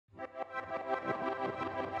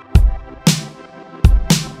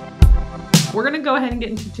we're going to go ahead and get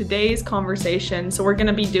into today's conversation. So we're going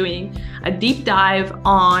to be doing a deep dive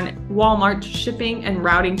on Walmart's shipping and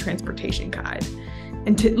routing transportation guide.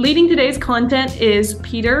 And leading today's content is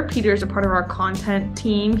Peter. Peter is a part of our content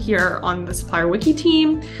team here on the Supplier Wiki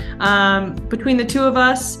team. Between the two of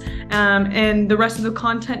us and the rest of the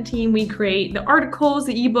content team, we create the articles,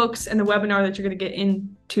 the ebooks, and the webinar that you're going to get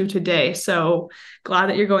into today. So glad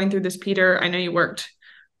that you're going through this, Peter. I know you worked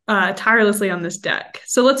tirelessly on this deck.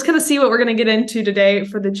 So let's kind of see what we're going to get into today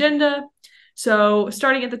for the agenda. So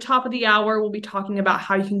starting at the top of the hour, we'll be talking about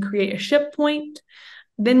how you can create a ship point.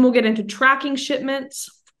 Then we'll get into tracking shipments.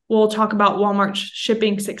 We'll talk about Walmart's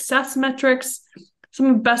shipping success metrics,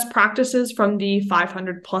 some best practices from the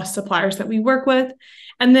 500 plus suppliers that we work with.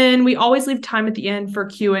 And then we always leave time at the end for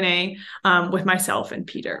Q&A with myself and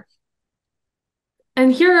Peter.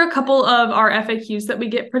 And here are a couple of our FAQs that we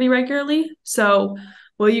get pretty regularly. So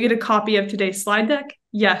will you get a copy of today's slide deck?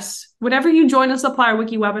 Yes. Whenever you join a Supplier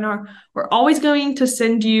Wiki webinar, we're always going to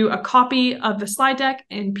send you a copy of the slide deck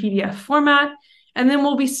in PDF format. And then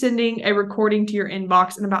we'll be sending a recording to your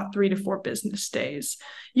inbox in about 3 to 4 business days.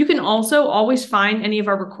 You can also always find any of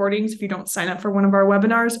our recordings if you don't sign up for one of our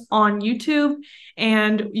webinars on YouTube.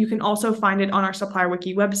 And you can also find it on our Supplier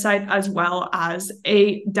Wiki website, as well as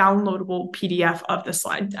a downloadable PDF of the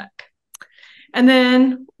slide deck. And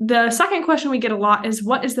then the second question we get a lot is,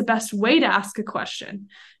 what is the best way to ask a question?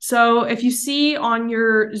 So if you see on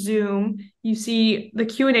your Zoom, you see the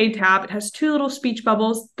Q&A tab. It has 2 little speech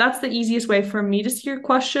bubbles. That's the easiest way for me to see your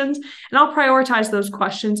questions. And I'll prioritize those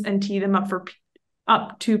questions and tee them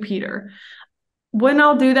up to Peter. When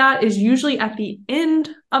I'll do that is usually at the end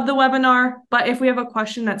of the webinar. But if we have a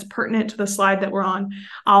question that's pertinent to the slide that we're on,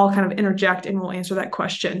 I'll kind of interject and we'll answer that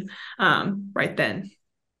question right then.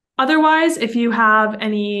 Otherwise, if you have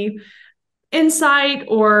any insight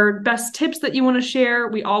or best tips that you want to share,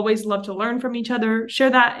 we always love to learn from each other.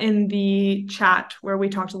 Share that in the chat where we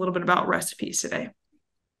talked a little bit about recipes today.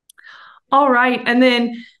 All right. And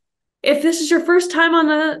then if this is your first time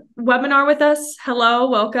on a webinar with us,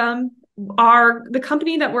 hello, welcome. The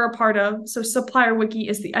company that we're a part of, so Supplier Wiki,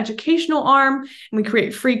 is the educational arm, and we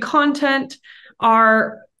create free content.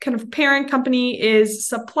 Our kind of parent company is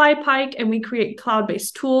Supply Pike, and we create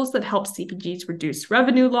cloud-based tools that help CPGs reduce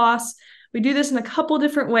revenue loss. We do this in a couple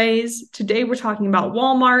different ways. Today, we're talking about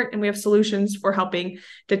Walmart, and we have solutions for helping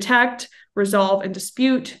detect, resolve, and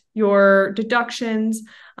dispute your deductions.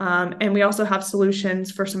 And we also have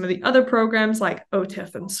solutions for some of the other programs like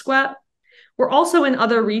OTIF and SWEP. We're also in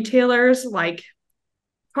other retailers like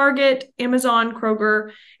Target, Amazon,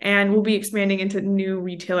 Kroger, and we'll be expanding into new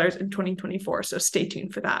retailers in 2024. So stay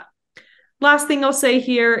tuned for that. Last thing I'll say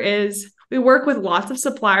here is we work with lots of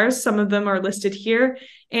suppliers. Some of them are listed here.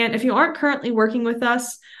 And if you aren't currently working with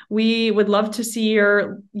us, we would love to see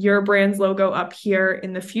your brand's logo up here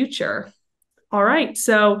in the future. All right.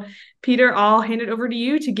 So Peter, I'll hand it over to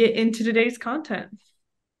you to get into today's content.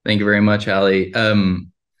 Thank you very much, Allie.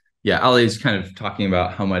 Yeah, Allie is kind of talking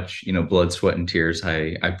about how much, blood, sweat, and tears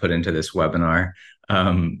I put into this webinar.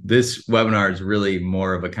 This webinar is really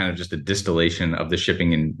more of a kind of just a distillation of the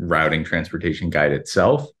shipping and routing transportation guide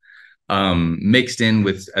itself, mixed in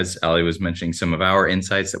with, as Allie was mentioning, some of our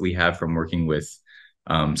insights that we have from working with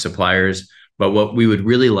suppliers. But what we would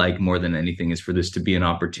really like more than anything is for this to be an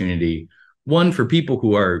opportunity, one, for people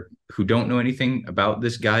who don't know anything about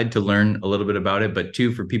this guide to learn a little bit about it, but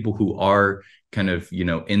 2, for people who are kind of,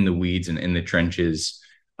 in the weeds and in the trenches,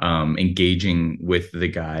 engaging with the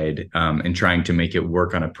guide and trying to make it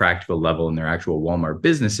work on a practical level in their actual Walmart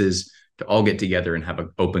businesses, to all get together and have an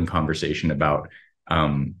open conversation about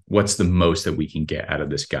what's the most that we can get out of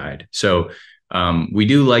this guide. So we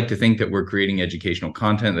do like to think that we're creating educational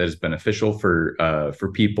content that is beneficial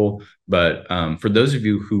for people. But for those of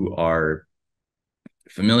you who are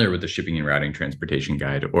familiar with the shipping and routing transportation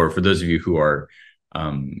guide, or for those of you who are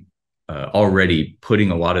already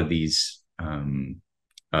putting a lot of these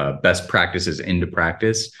best practices into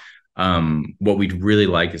practice, what we'd really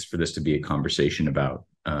like is for this to be a conversation about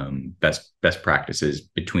best practices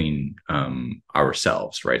between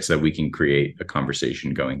ourselves, right? So that we can create a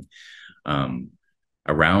conversation going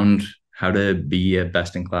around how to be a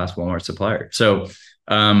best-in-class Walmart supplier. So,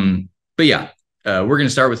 but yeah, we're going to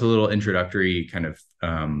start with a little introductory kind of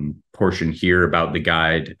portion here about the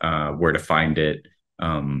guide, where to find it,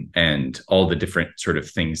 and all the different sort of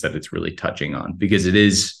things that it's really touching on, because it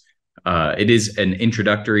is an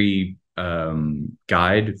introductory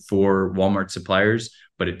guide for Walmart suppliers,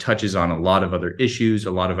 but it touches on a lot of other issues,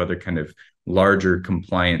 a lot of other kind of larger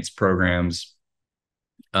compliance programs,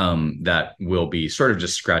 that will be sort of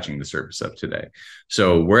just scratching the surface of today.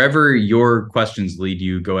 So wherever your questions lead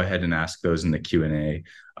you, go ahead and ask those in the Q&A.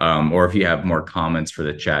 Or if you have more comments for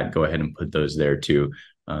the chat, go ahead and put those there too.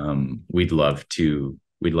 We'd love to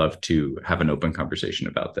have an open conversation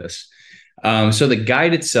about this. So the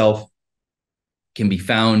guide itself can be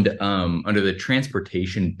found under the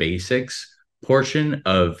transportation basics portion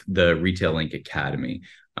of the Retail Link Academy.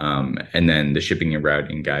 And then the shipping and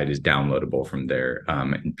routing guide is downloadable from there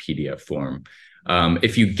in PDF form.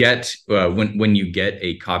 If you get, when you get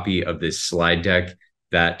a copy of this slide deck,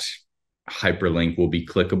 that hyperlink will be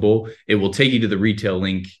clickable. It will take you to the Retail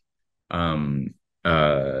Link URL.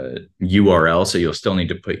 So you'll still need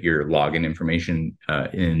to put your login information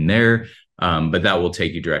in there, but that will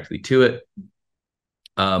take you directly to it.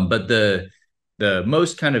 But the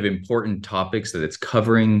most kind of important topics that it's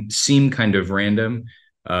covering seem kind of random,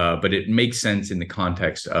 but it makes sense in the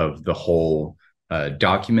context of the whole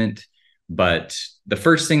document. But the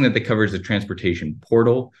first thing that they cover is the transportation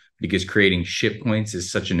portal, because creating ship points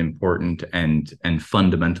is such an important and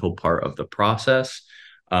fundamental part of the process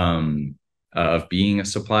of being a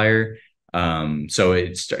supplier. So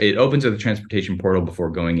it opens with the transportation portal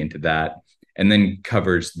before going into that, and then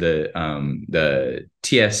covers the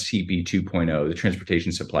TSTP 2.0, the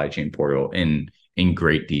transportation supply chain portal, in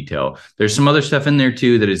great detail. There's some other stuff in there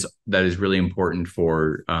too that is really important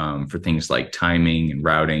for things like timing and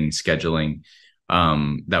routing, scheduling,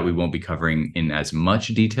 that we won't be covering in as much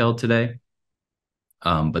detail today.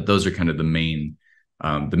 But those are kind of the main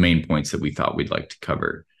points that we thought we'd like to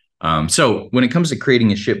cover. So when it comes to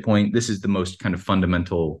creating a ship point, this is the most kind of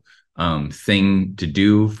fundamental thing to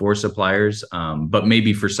do for suppliers. But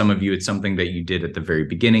maybe for some of you, it's something that you did at the very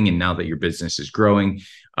beginning, and now that your business is growing,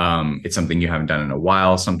 it's something you haven't done in a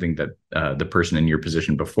while, something that the person in your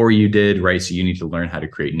position before you did, right? So you need to learn how to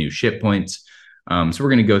create new ship points. So we're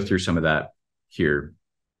going to go through some of that here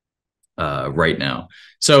right now.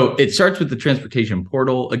 So it starts with the transportation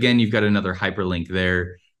portal. Again, you've got another hyperlink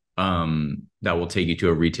there that will take you to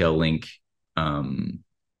a Retail Link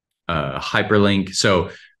hyperlink.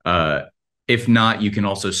 So if not, you can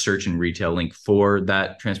also search in Retail Link for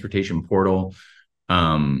that transportation portal.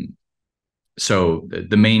 So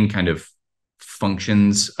the main kind of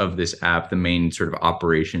functions of this app, the main sort of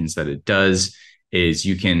operations that it does, is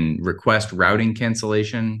you can request routing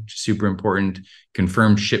cancellation, super important,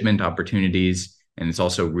 confirm shipment opportunities, and it's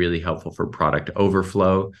also really helpful for product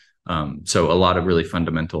overflow. So a lot of really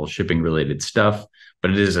fundamental shipping related stuff,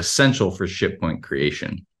 but it is essential for ship point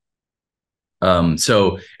creation.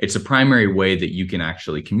 So it's a primary way that you can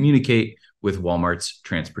actually communicate with Walmart's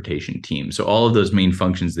transportation team. So all of those main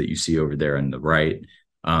functions that you see over there on the right,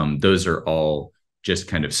 those are all just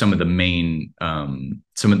kind of some of the main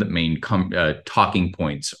talking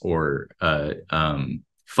points or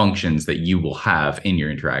functions that you will have in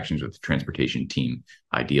your interactions with the transportation team,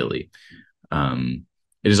 ideally.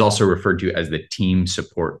 It is also referred to as the team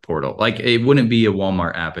support portal. Like, it wouldn't be a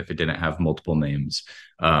Walmart app if it didn't have multiple names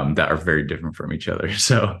that are very different from each other.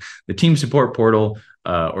 So the team support portal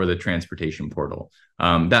or the transportation portal.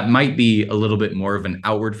 That might be a little bit more of an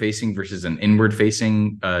outward facing versus an inward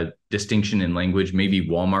facing distinction in language. Maybe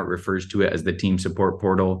Walmart refers to it as the team support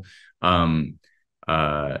portal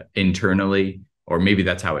internally, or maybe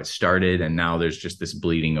that's how it started. And now there's just this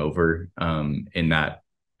bleeding over on that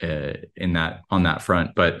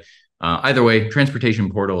front. But either way, transportation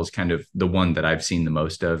portal is kind of the one that I've seen the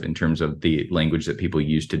most of in terms of the language that people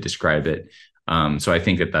use to describe it. So I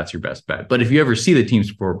think that that's your best bet. But if you ever see the team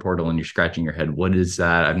support portal and you're scratching your head, what is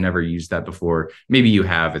that? I've never used that before. Maybe you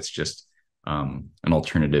have. It's just an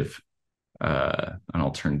alternative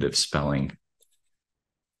spelling.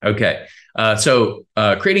 Okay. So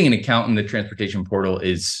creating an account in the transportation portal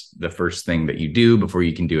is the first thing that you do before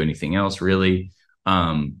you can do anything else, really.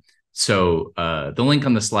 So the link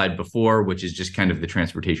on the slide before, which is just kind of the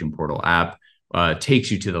transportation portal app, takes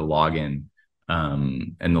you to the login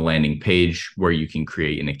and the landing page where you can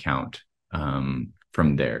create an account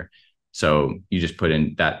from there. So you just put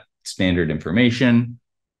in that standard information,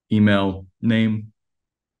 email, name,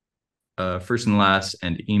 first and last,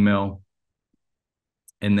 and email.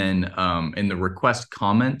 And then in the request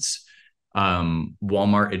comments,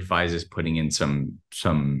 Walmart advises putting in some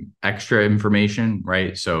extra information,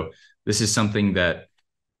 right? So this is something that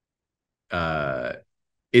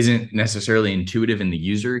isn't necessarily intuitive in the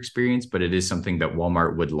user experience, but it is something that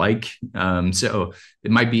Walmart would like. So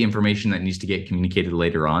it might be information that needs to get communicated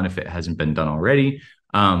later on if it hasn't been done already.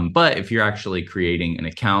 But if you're actually creating an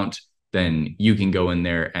account, then you can go in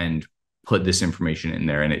there and put this information in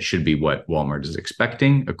there, and it should be what Walmart is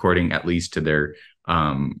expecting, according at least to their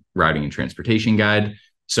routing and transportation guide.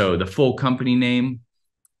 So the full company name,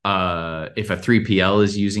 if a 3PL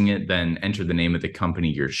is using it, then enter the name of the company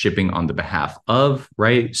you're shipping on the behalf of,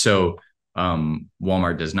 right? So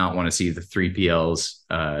Walmart does not want to see the 3PL's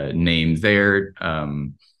name there,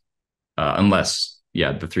 unless,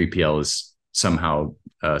 the 3PL is somehow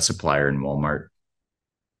a supplier in Walmart.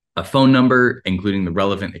 A phone number, including the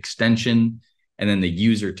relevant extension, and then the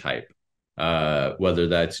user type, whether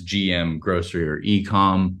that's GM, grocery, or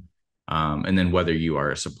e-com, and then whether you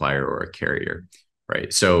are a supplier or a carrier,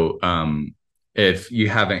 right? So if you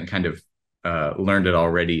haven't kind of learned it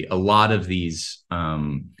already, a lot of these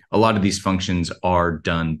functions are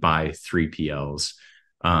done by 3PLs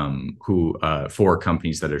who for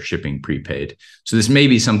companies that are shipping prepaid. So this may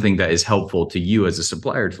be something that is helpful to you as a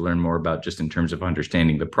supplier to learn more about, just in terms of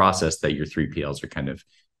understanding the process that your 3PLs are kind of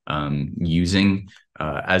using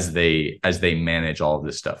as they manage all of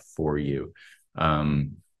this stuff for you.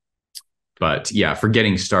 But yeah, for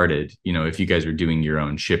getting started, if you guys are doing your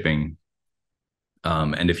own shipping,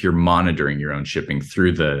 and if you're monitoring your own shipping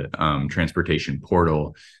through the transportation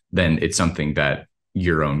portal, then it's something that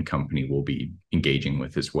your own company will be engaging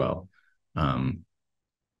with as well.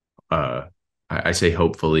 I say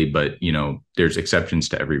hopefully, but there's exceptions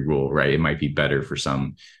to every rule, right? It might be better for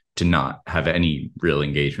some to not have any real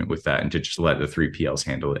engagement with that and to just let the 3PLs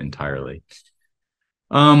handle it entirely.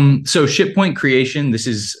 So ship point creation, this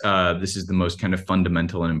is the most kind of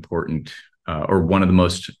fundamental and important, or one of the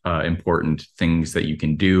most important things that you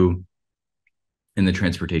can do in the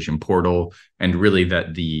transportation portal, and really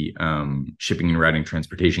that the shipping and routing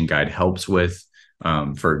transportation guide helps with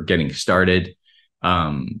for getting started.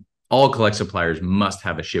 All collect suppliers must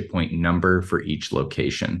have a ship point number for each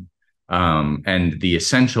location. And the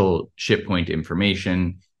essential ship point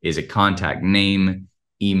information is a contact name,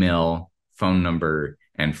 email, phone number,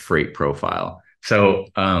 and freight profile. So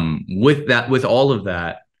with all of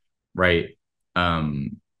that, right, that's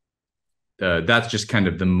just kind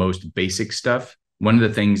of the most basic stuff. One of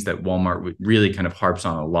the things that Walmart really kind of harps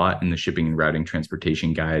on a lot in the shipping and routing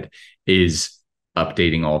transportation guide is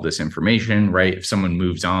updating all this information, right? If someone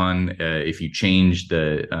moves on, if you change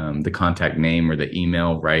the contact name or the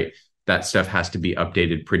email, right, that stuff has to be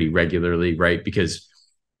updated pretty regularly, right? Because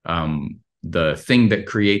the thing that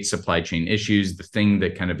creates supply chain issues, the thing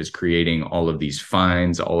that kind of is creating all of these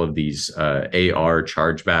fines, all of these AR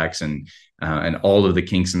chargebacks, and all of the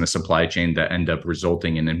kinks in the supply chain that end up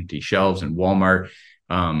resulting in empty shelves in Walmart,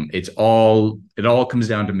 it all comes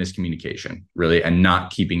down to miscommunication, really, and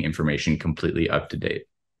not keeping information completely up to date.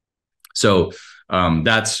 So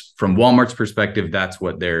that's, from Walmart's perspective, that's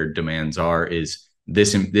what their demands are, is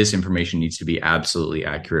this information needs to be absolutely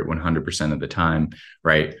accurate 100% of the time,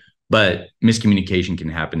 right? But miscommunication can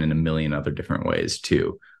happen in a million other different ways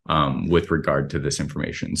too, with regard to this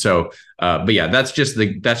information. So, but yeah, that's just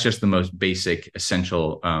the most basic,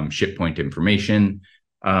 essential ship point information.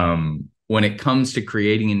 When it comes to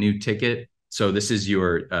creating a new ticket, so this is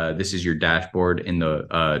your dashboard in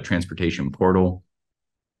the transportation portal.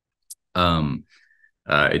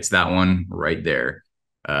 It's that one right there.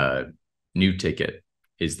 New ticket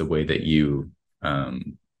is the way that you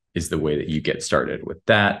get started with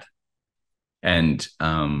that. And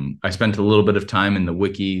I spent a little bit of time in the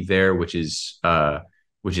wiki there, which is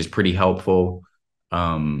pretty helpful.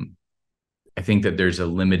 I think that there's a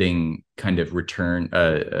limiting kind of return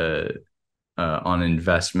on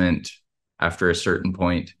investment after a certain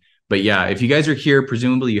point. But yeah, if you guys are here,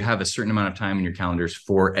 presumably you have a certain amount of time in your calendars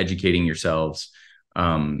for educating yourselves.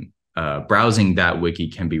 Browsing that wiki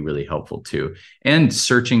can be really helpful too. And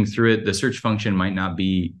searching through it, the search function might not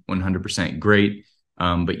be 100% great.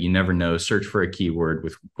 But you never know. Search for a keyword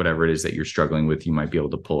with whatever it is that you're struggling with. You might be able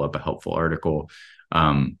to pull up a helpful article.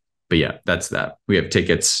 But yeah, that's that. We have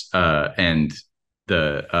tickets, and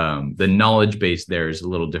the knowledge base there is a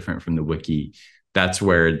little different from the wiki. That's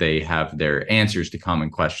where they have their answers to common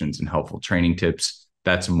questions and helpful training tips.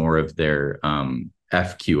 That's more of their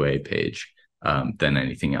FQA page than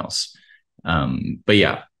anything else. But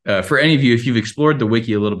yeah, for any of you, if you've explored the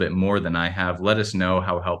wiki a little bit more than I have, let us know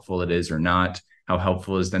how helpful it is or not. How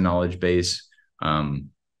helpful is the knowledge base?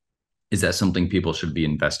 Is that something people should be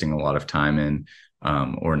investing a lot of time in,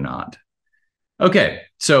 or not? Okay,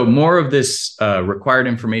 so more of this required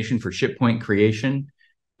information for ship point creation.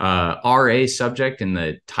 RA subject in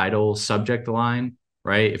the title subject line,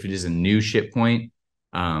 right? If it is a new ship point,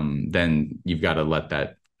 then you've got to let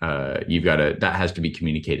that, that has to be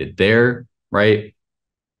communicated there, right?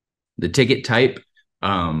 The ticket type,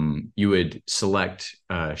 you would select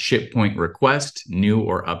ship point request, new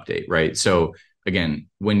or update, right? So again,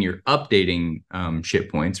 when you're updating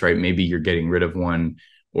ship points, right, maybe you're getting rid of one,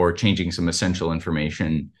 or changing some essential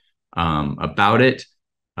information about it,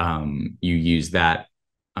 you use that.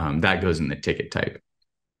 That goes in the ticket type.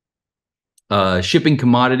 Shipping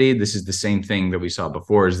commodity, this is the same thing that we saw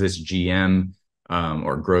before. Is this GM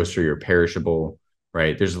or grocery or perishable,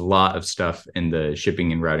 right? There's a lot of stuff in the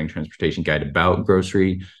shipping and routing transportation guide about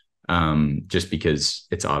grocery, just because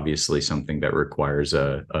it's obviously something that requires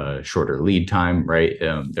a shorter lead time, right?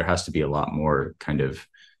 There has to be a lot more kind of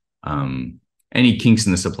any kinks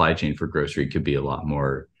in the supply chain for grocery could be a lot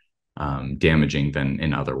more damaging than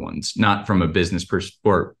in other ones, not from a business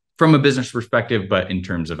perspective, but in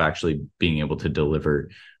terms of actually being able to deliver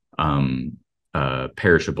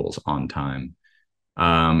perishables on time.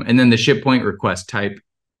 And then the ship point request type.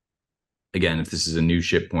 Again, if this is a new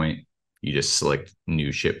ship point, you just select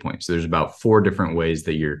new ship point. So there's about 4 different ways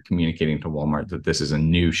that you're communicating to Walmart that this is a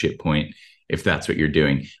new ship point, if that's what you're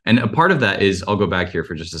doing. And a part of that is, I'll go back here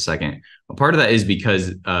for just a second. A part of that is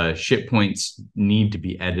because ship points need to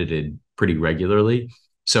be edited pretty regularly.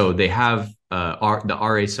 So they have the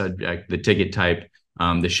RA subject, the ticket type,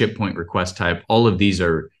 the ship point request type. All of these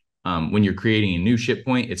are, when you're creating a new ship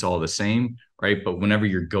point, it's all the same, right? But whenever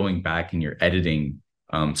you're going back and you're editing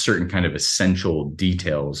certain kind of essential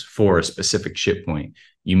details for a specific ship point,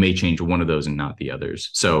 you may change one of those and not the others.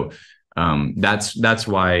 So that's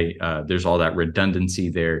why there's all that redundancy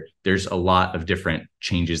there. There's a lot of different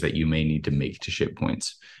changes that you may need to make to ship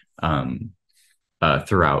points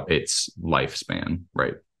throughout its lifespan,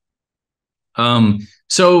 right?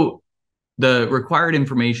 So the required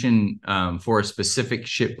information for a specific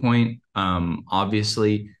ship point,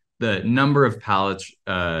 obviously the number of pallets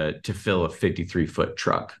to fill a 53-foot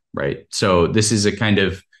truck, right? So this is a kind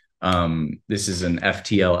of, this is an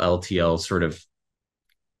FTL, LTL sort of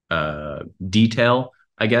detail,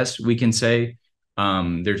 I guess we can say.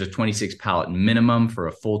 There's a 26 pallet minimum for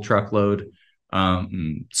a full truckload.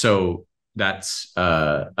 So that's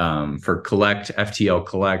for collect, FTL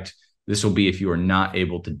collect. This will be if you are not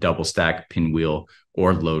able to double stack, pinwheel,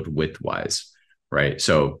 or load widthwise, right?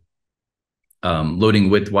 So loading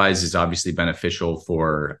widthwise is obviously beneficial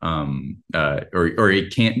for, or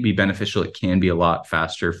it can't be beneficial. It can be a lot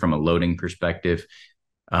faster from a loading perspective.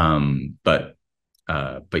 But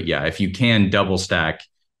yeah, if you can double stack,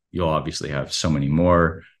 you'll obviously have so many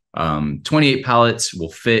more. 28 pallets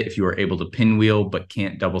will fit if you are able to pinwheel but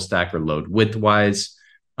can't double stack or load widthwise.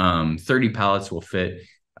 30 pallets will fit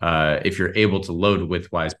if you're able to load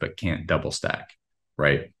widthwise but can't double stack,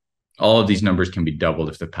 right? All of these numbers can be doubled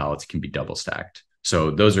if the pallets can be double stacked. So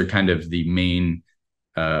those are kind of the main,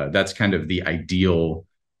 that's kind of the ideal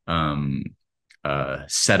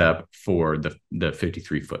setup for the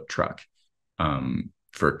 53-foot truck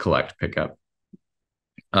for collect pickup.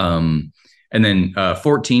 And then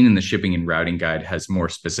 14 in the shipping and routing guide has more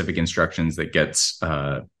specific instructions that gets,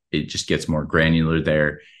 it just gets more granular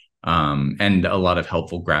there. And a lot of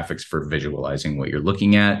helpful graphics for visualizing what you're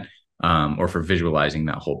looking at, or for visualizing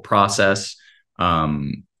that whole process.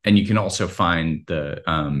 And you can also find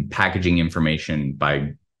the packaging information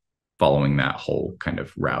by following that whole kind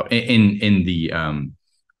of route in the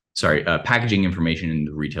packaging information in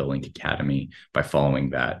the Retail Link Academy by following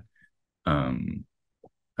that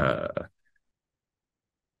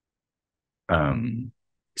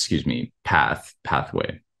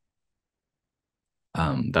pathway.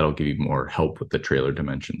 That'll give you more help with the trailer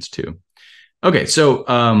dimensions too. Okay, so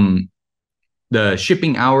the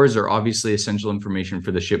shipping hours are obviously essential information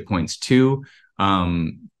for the ship points too.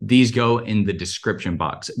 These go in the description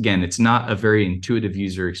box. Again, it's not a very intuitive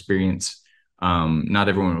user experience. Not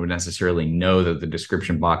everyone would necessarily know that the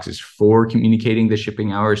description box is for communicating the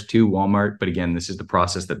shipping hours to Walmart, but again, this is the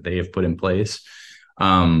process that they have put in place.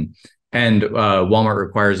 And Walmart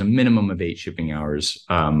requires a minimum of 8 shipping hours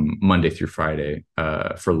Monday through Friday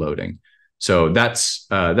for loading. So that's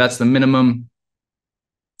the minimum,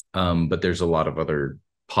 but there's a lot of other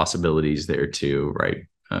possibilities there too, right?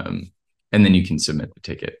 And then you can submit the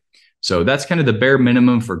ticket. So that's kind of the bare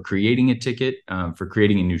minimum for creating a ticket, for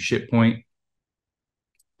creating a new ship point.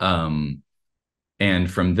 And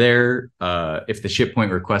from there, if the ship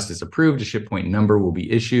point request is approved, a ship point number will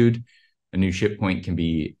be issued. A new ship point can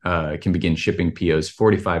begin shipping POs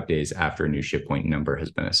 45 days after a new ship point number has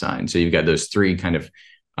been assigned. So you've got those 3 kind of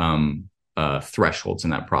thresholds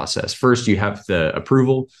in that process. First, you have the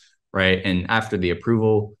approval, right? And after the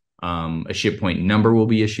approval, a ship point number will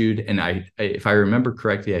be issued. And if I remember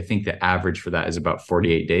correctly, I think the average for that is about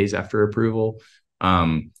 48 days after approval.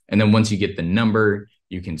 And then once you get the number,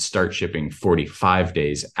 you can start shipping 45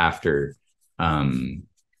 days after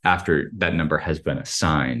that number has been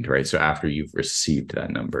assigned, right? So after you've received that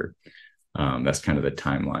number, that's kind of the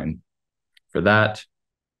timeline for that.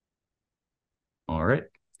 All right.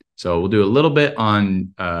 So we'll do a little bit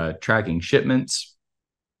on tracking shipments.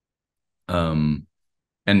 And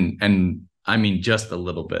I mean just a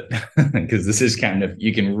little bit because this is kind of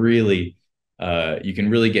you can really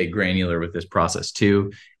get granular with this process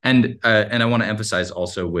too. And I want to emphasize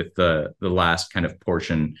also with the last kind of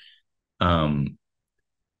portion,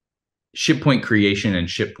 ship point creation and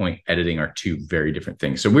ship point editing are two very different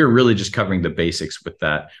things. So we're really just covering the basics with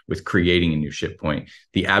that, with creating a new ship point,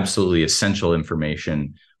 the absolutely essential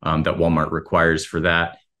information that Walmart requires for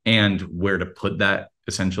that, and where to put that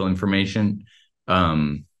essential information.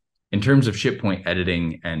 In terms of ship point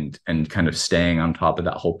editing and kind of staying on top of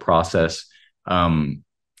that whole process,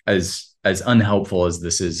 as unhelpful as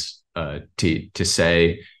this is to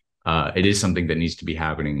say, it is something that needs to be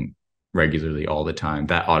happening regularly all the time.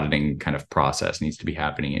 That auditing kind of process needs to be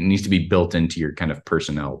happening. It needs to be built into your kind of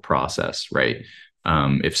personnel process, right?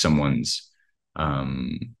 If someone's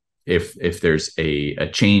if there's a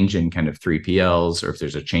change in kind of 3PLs, or if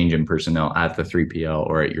there's a change in personnel at the 3PL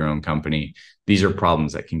or at your own company, these are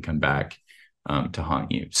problems that can come back to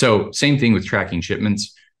haunt you. So same thing with tracking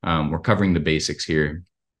shipments. We're covering the basics here.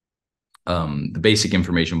 The basic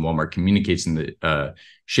information Walmart communicates in the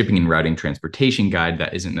shipping and routing transportation guide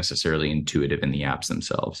that isn't necessarily intuitive in the apps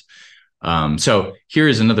themselves. So here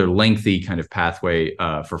is another lengthy kind of pathway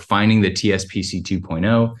for finding the TSPC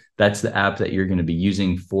 2.0. That's the app that you're going to be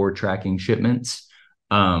using for tracking shipments.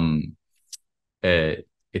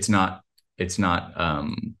 It's not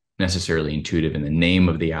necessarily intuitive in the name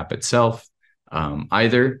of the app itself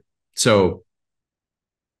either. So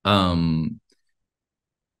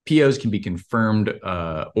POs can be confirmed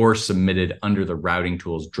or submitted under the routing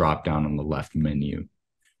tools dropdown on the left menu,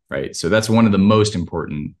 right? So that's one of the most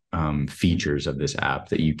important features of this app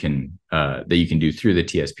that you can do through the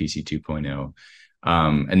TSPC 2.0.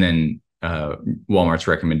 And then Walmart's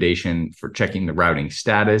recommendation for checking the routing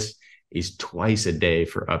status is twice a day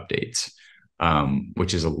for updates,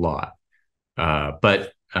 which is a lot.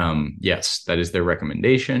 But yes, that is their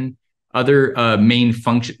recommendation. Other main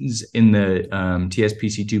functions in the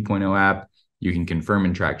TSPC 2.0 app, you can confirm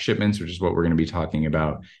and track shipments, which is what we're going to be talking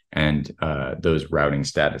about, and those routing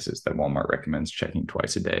statuses that Walmart recommends checking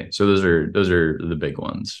twice a day. So those are the big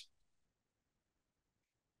ones.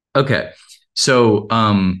 Okay, so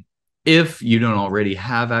if you don't already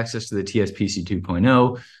have access to the TSPC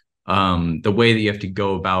 2.0, the way that you have to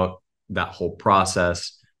go about that whole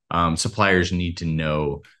process, suppliers need to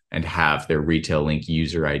know and have their Retail Link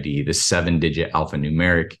user ID, the 7-digit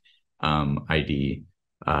alphanumeric ID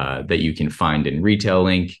that you can find in Retail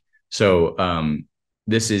Link. So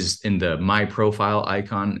this is in the My Profile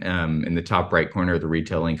icon in the top right corner of the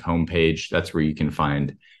Retail Link homepage. That's where you can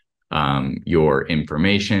find your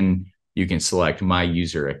information. You can select My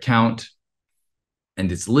User Account,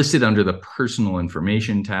 and it's listed under the Personal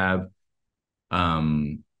Information tab.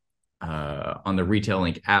 On the Retail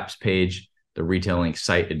Link Apps page, the Retail Link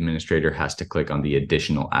site administrator has to click on the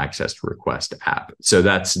Additional Access Request app. So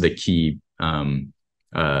that's the key.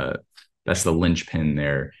 That's the linchpin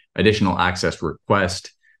there. Additional Access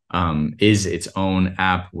Request is its own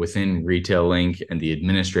app within Retail Link, and the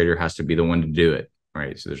administrator has to be the one to do it.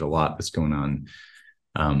 Right. So there's a lot that's going on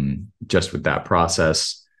just with that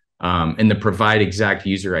process. In the Provide Exact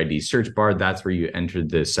User ID search bar, that's where you entered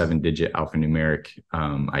the 7-digit alphanumeric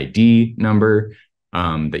ID number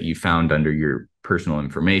that you found under your personal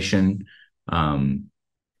information. You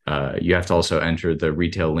have to also enter the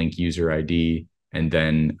Retail Link user ID and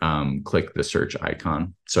then click the search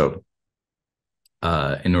icon. So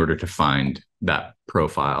in order to find that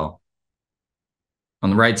profile, on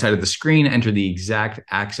the right side of the screen, enter the exact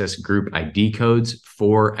access group ID codes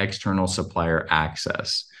for external supplier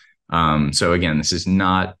access. So again, this is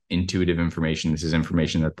not intuitive information. This is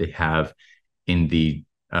information that they have in the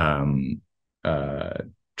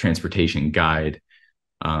transportation guide.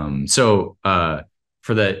 So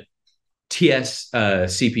for the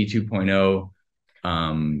TSCP 2.0,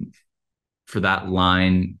 for that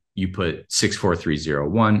line, you put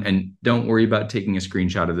 64301, and don't worry about taking a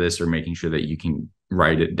screenshot of this or making sure that you can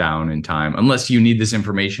write it down in time. Unless you need this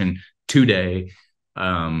information today,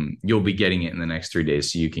 you'll be getting it in the next 3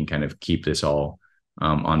 days, so you can kind of keep this all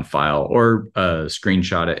on file, or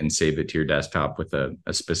screenshot it and save it to your desktop with a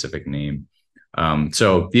specific name.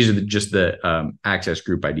 So these are just the access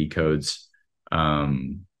group ID codes.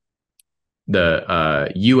 The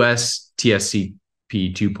US TSCP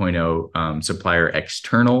 2.0 supplier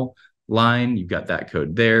external line, you've got that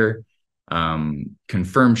code there.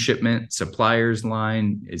 Confirm shipment suppliers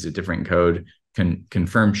line is a different code.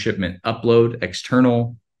 Confirm shipment upload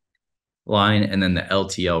external line, and then the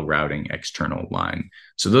LTL routing external line.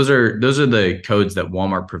 So those are the codes that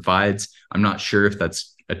Walmart provides. I'm not sure if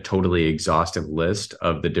that's a totally exhaustive list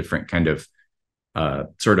of the different kind of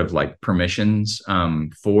sort of like permissions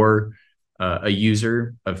for a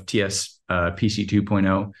user of TS PC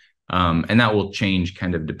 2.0. And that will change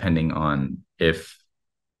kind of depending on if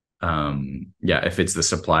it's the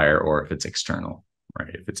supplier or if it's external,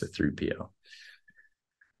 right? If it's a 3PL.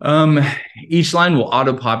 Each line will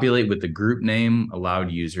auto-populate with the group name,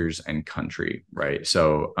 allowed users, and country, right?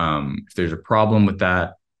 So if there's a problem with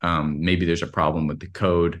that, maybe there's a problem with the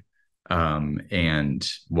code,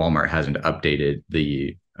 and Walmart hasn't updated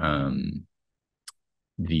the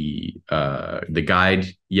guide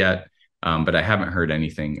yet, but I haven't heard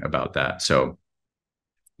anything about that. So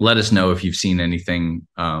let us know if you've seen anything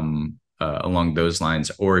along those lines,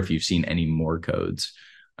 or if you've seen any more codes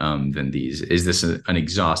than these. Is this an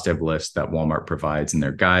exhaustive list that Walmart provides in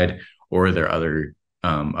their guide, or are there other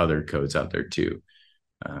codes out there too?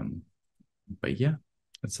 But yeah,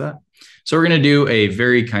 that's that. So we're going to do a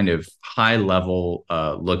very kind of high level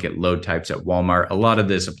look at load types at Walmart. A lot of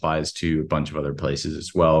this applies to a bunch of other places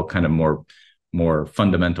as well, kind of more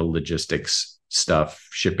fundamental logistics stuff,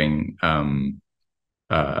 shipping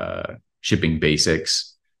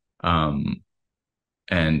basics.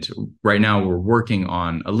 And right now we're working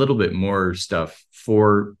on a little bit more stuff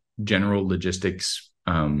for general logistics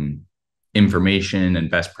information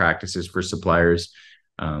and best practices for suppliers,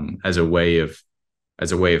 as a way of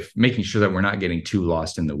making sure that we're not getting too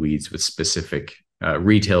lost in the weeds with specific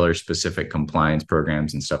retailer specific compliance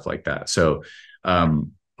programs and stuff like that. So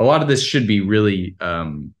a lot of this should be really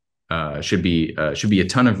should be a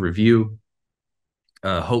ton of review,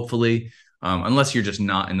 hopefully. Unless you're just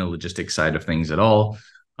not in the logistics side of things at all,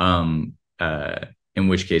 in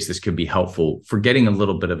which case this could be helpful for getting a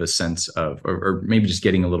little bit of a sense of, or maybe just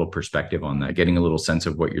getting a little perspective on that, getting a little sense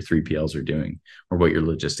of what your 3PLs are doing or what your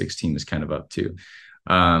logistics team is kind of up to.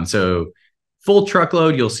 So full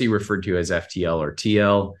truckload, you'll see referred to as FTL or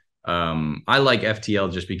TL. I like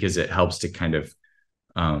FTL just because it helps to kind of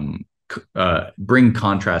bring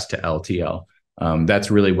contrast to LTL. That's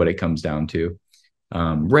really what it comes down to.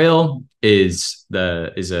 Rail is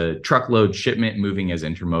a truckload shipment moving as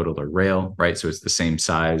intermodal or rail, right? So it's the same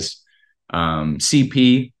size.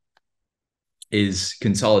 CP is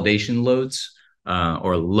consolidation loads,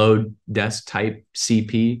 or load desk type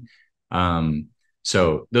CP.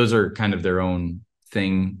 So those are kind of their own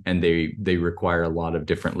thing, and they require a lot of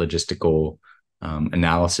different logistical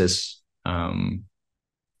analysis. I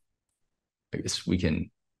guess we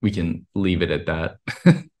can leave it at that.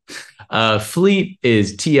 Fleet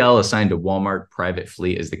is TL assigned to Walmart. Private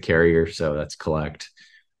fleet is the carrier, so that's collect.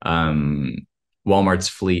 Walmart's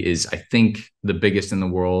fleet is, I think, the biggest in the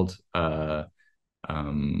world. Correct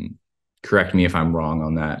me if I'm wrong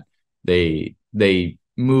on that. They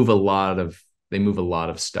move a lot of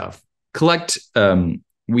stuff. Collect.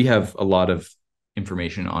 We have a lot of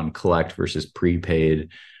information on collect versus prepaid.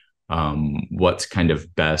 What's kind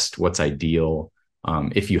of best? What's ideal?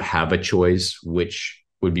 If you have a choice, which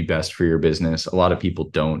would be best for your business. A lot of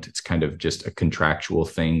people don't. It's kind of just a contractual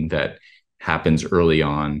thing that happens early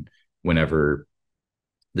on whenever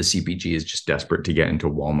the CPG is just desperate to get into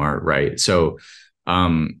Walmart, right? So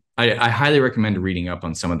I highly recommend reading up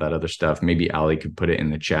on some of that other stuff. Maybe Allie could put it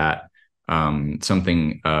in the chat. We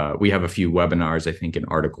have a few webinars, I think, and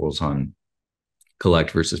articles on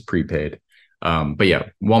collect versus prepaid. But yeah,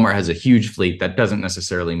 Walmart has a huge fleet. That doesn't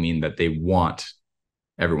necessarily mean that they want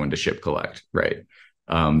everyone to ship collect, right?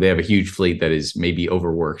 They have a huge fleet that is maybe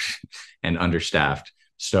overworked and understaffed.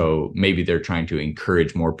 So maybe they're trying to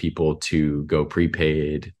encourage more people to go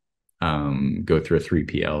prepaid, go through a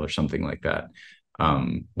 3PL or something like that.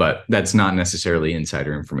 But that's not necessarily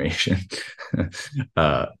insider information.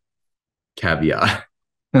 Caveat.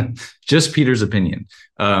 Just Peter's opinion.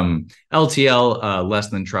 LTL, less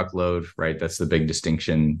than truckload, right? That's the big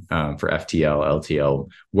distinction for FTL, LTL.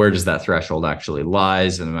 Where does that threshold actually lie?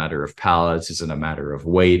 Is it a matter of pallets? Is it a matter of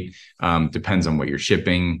weight? Depends on what you're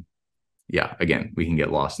shipping. Yeah, again, we can get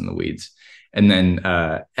lost in the weeds. And then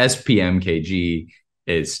SPMKG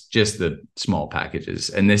is just the small packages.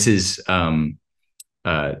 And this is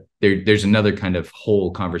there's another kind of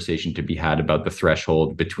whole conversation to be had about the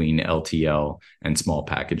threshold between LTL and small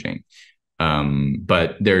packaging.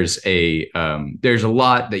 But there's a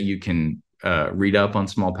lot that you can read up on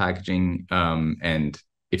small packaging. And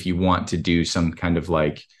if you want to do some kind of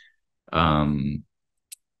like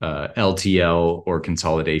LTL or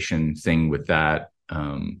consolidation thing with that,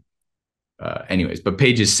 anyways, but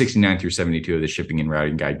pages 69 through 72 of the shipping and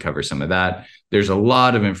routing guide cover some of that. There's a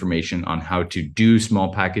lot of information on how to do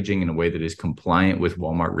small packaging in a way that is compliant with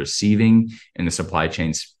Walmart receiving in the supply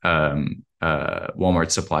chains,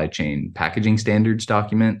 Walmart supply chain packaging standards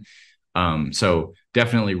document. So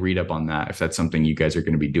definitely read up on that if that's something you guys are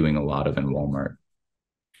going to be doing a lot of in Walmart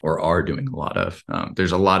or are doing a lot of.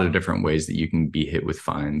 There's a lot of different ways that you can be hit with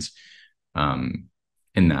fines in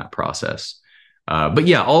that process. But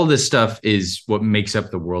yeah, all of this stuff is what makes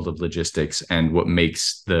up the world of logistics and what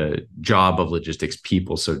makes the job of logistics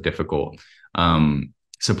people so difficult.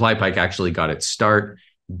 Supply Pike actually got its start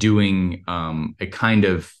doing a kind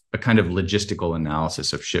of logistical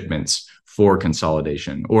analysis of shipments for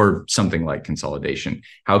consolidation or something like consolidation.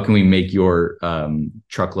 How can we make your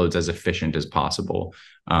truckloads as efficient as possible?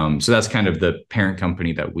 So that's kind of the parent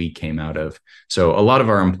company that we came out of. So a lot of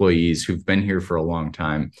our employees who've been here for a long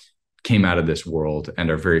time came out of this world and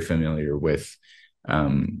are very familiar with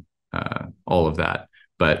all of that.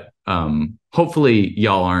 But hopefully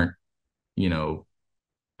y'all aren't,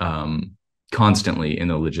 constantly in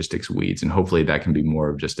the logistics weeds, and hopefully that can be more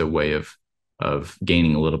of just a way of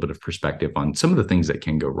gaining a little bit of perspective on some of the things that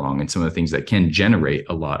can go wrong and some of the things that can generate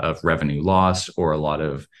a lot of revenue loss or a lot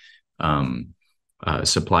of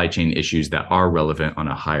supply chain issues that are relevant on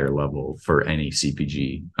a higher level for any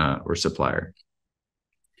CPG or supplier.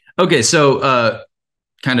 Okay, so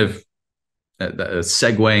kind of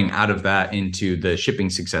segueing out of that into the shipping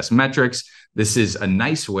success metrics. This is a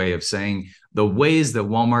nice way of saying the ways that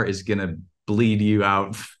Walmart is going to bleed you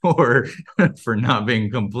out for not being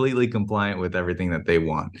completely compliant with everything that they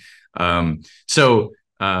want.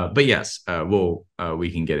 But yes,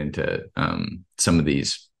 we can get into some of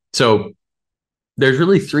these. So there's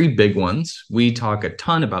really three big ones. We talk a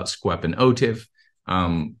ton about SQEP and OTIF.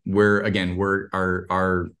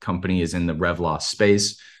 Our company is in the rev loss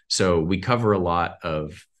space, so we cover a lot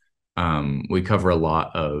of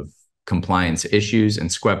compliance issues, and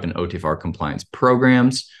SQEP and OTIF are compliance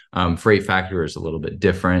programs. Freight factor is a little bit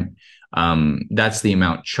different. That's the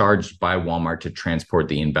amount charged by Walmart to transport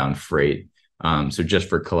the inbound freight. So just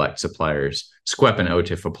for collect suppliers, SQEP and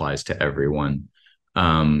OTIF applies to everyone.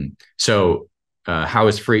 How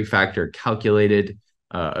is freight factor calculated?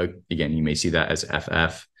 Again, you may see that as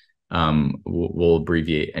FF. We'll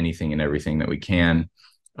abbreviate anything and everything that we can.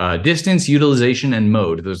 Distance, utilization, and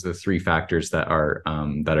mode. Those are the three factors that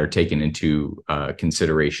are taken into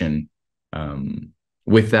consideration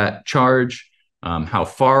with that charge. How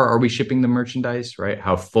far are we shipping the merchandise, right?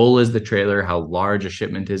 How full is the trailer? How large a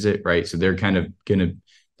shipment is it, right? So they're kind of gonna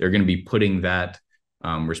be putting that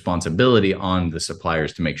responsibility on the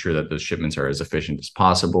suppliers to make sure that those shipments are as efficient as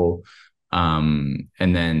possible. And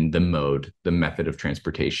then the mode, the method of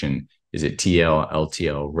transportation, is it TL,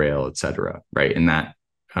 LTL, rail, etc., right? And that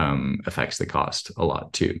affects the cost a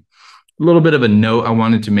lot too. A little bit of a note I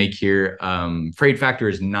wanted to make here. Freight factor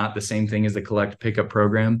is not the same thing as the collect pickup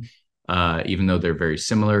program, even though they're very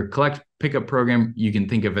similar. Collect pickup program, you can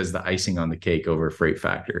think of as the icing on the cake over freight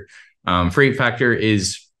factor. Freight factor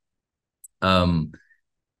is,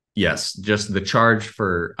 yes, just the charge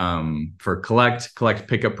for collect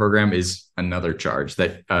pickup program is another charge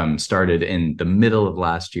that started in the middle of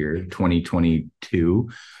last year, 2022.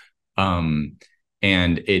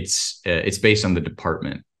 And it's based on the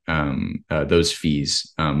department, those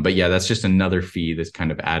fees. But yeah, that's just another fee that's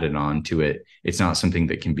kind of added on to it. It's not something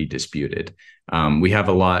that can be disputed. We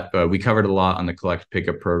covered a lot on the collect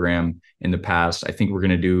pickup program in the past. I think we're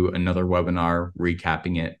going to do another webinar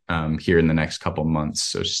recapping it here in the next couple months.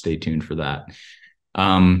 So stay tuned for that.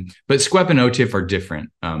 But SQEP and OTIF are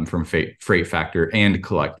different from freight factor and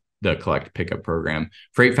the collect pickup program.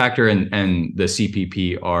 Freight factor and the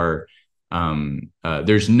CPP are,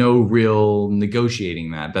 there's no real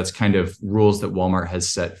negotiating that. That's kind of rules that Walmart has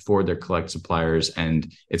set for their collect suppliers, and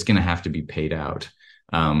it's going to have to be paid out.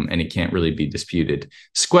 And it can't really be disputed.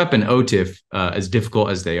 SQEP and OTIF, as difficult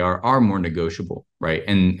as they are more negotiable, right?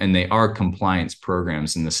 And they are compliance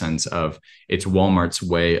programs in the sense of it's Walmart's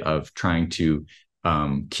way of trying to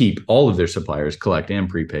keep all of their suppliers, collect and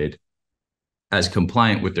prepaid, as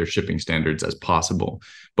compliant with their shipping standards as possible.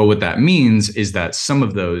 But what that means is that some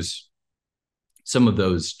of those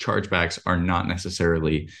chargebacks are not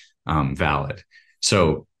necessarily valid.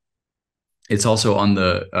 So it's also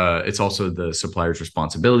the supplier's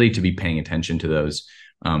responsibility to be paying attention to those,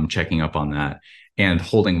 checking up on that, and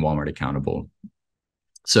holding Walmart accountable.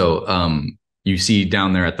 So you see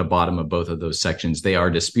down there at the bottom of both of those sections, they are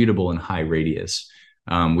disputable in high radius.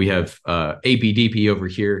 We have APDP over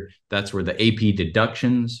here. That's where the AP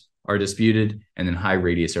deductions are disputed, and then high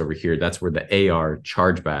radius over here. That's where the AR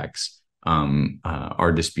chargebacks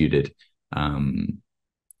are disputed.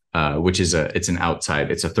 which is it's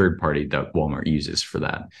a third party that Walmart uses for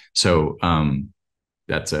that. So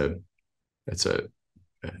that's a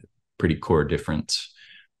pretty core difference.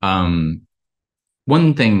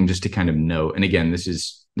 One thing just to kind of note, and again, this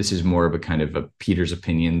is more of a kind of a Peter's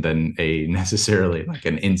opinion than a necessarily like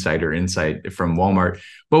an insider insight from Walmart.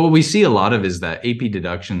 But what we see a lot of is that AP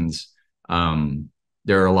deductions,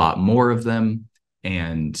 there are a lot more of them,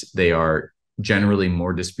 and they are generally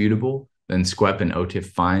more disputable than SQEP and OTIF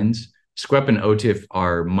fines. SQEP and OTIF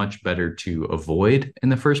are much better to avoid in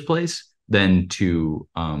the first place than to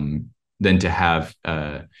have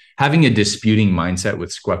having a disputing mindset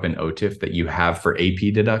with SQEP and OTIF that you have for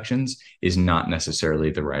AP deductions is not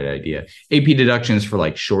necessarily the right idea. AP deductions for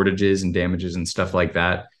like shortages and damages and stuff like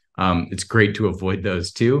that, it's great to avoid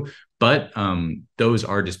those too, but those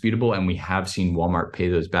are disputable, and we have seen Walmart pay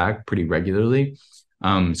those back pretty regularly.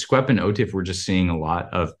 SQEP and OTIF, we're just seeing a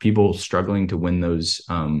lot of people struggling to win those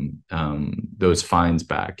fines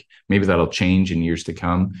back. Maybe that'll change in years to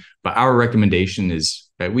come, but our recommendation is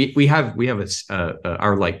that we have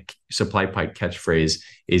our like supply pipe catchphrase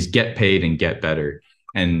is get paid and get better.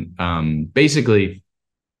 And basically,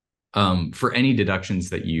 for any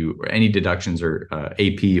deductions or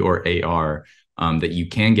AP or AR that you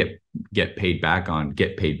can get paid back on,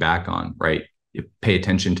 right? Pay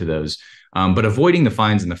attention to those. But avoiding the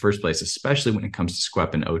fines in the first place, especially when it comes to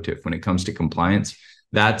SQEP and OTIF, when it comes to compliance,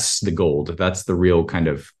 that's the gold. That's the real kind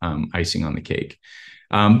of icing on the cake.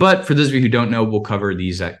 But for those of you who don't know, we'll cover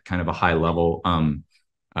these at kind of a high level.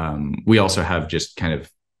 We also have just kind of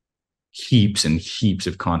heaps and heaps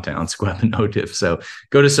of content on SQEP and OTIF. So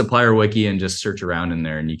go to Supplier Wiki and just search around in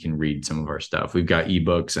there, and you can read some of our stuff. We've got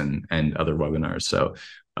ebooks and other webinars. So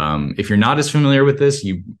if you're not as familiar with this,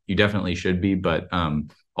 you definitely should be, but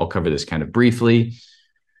I'll cover this kind of briefly.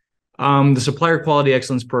 The Supplier Quality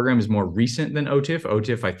Excellence Program is more recent than OTIF.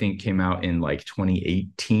 OTIF, I think, came out in like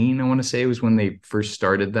 2018, I want to say, was when they first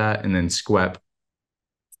started that. And then SQEP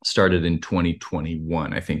started in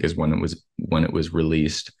 2021, I think, is when it was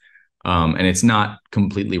released. And it's not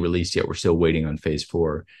completely released yet. We're still waiting on phase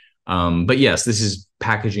 4. But yes, this is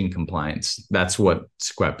packaging compliance. That's what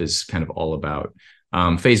SQEP is kind of all about.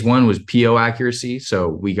 Phase 1 was PO accuracy. So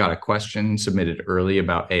we got a question submitted early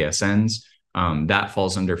about ASNs. That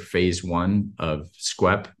falls under phase 1 of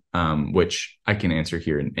SQEP, which I can answer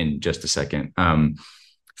here in just a second.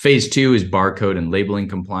 Phase 2 is barcode and labeling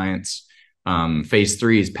compliance. Phase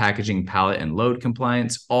 3 is packaging, pallet, and load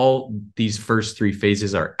compliance. All these first 3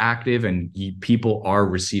 phases are active, and people are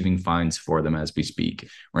receiving fines for them as we speak,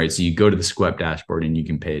 right? So you go to the SQEP dashboard and you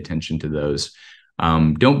can pay attention to those.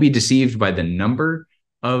 Don't be deceived by the number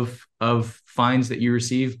of fines that you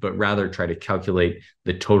receive, but rather try to calculate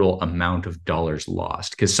the total amount of dollars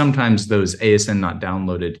lost. Because sometimes those ASN not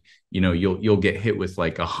downloaded, you'll get hit with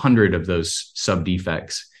like 100 of those sub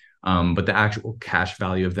defects, but the actual cash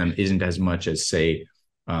value of them isn't as much as, say,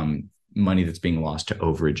 money that's being lost to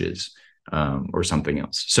overages or something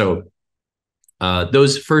else. So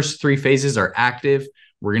those first 3 phases are active.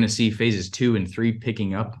 We're going to see phases 2 and 3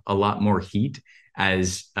 picking up a lot more heat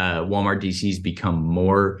as Walmart DCs become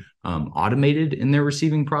more automated in their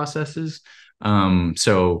receiving processes.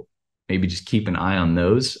 So maybe just keep an eye on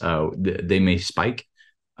those. They may spike,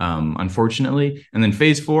 unfortunately. And then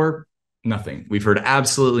phase 4, nothing. We've heard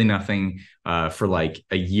absolutely nothing for like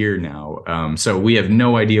a year now. So we have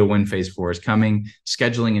no idea when phase 4 is coming.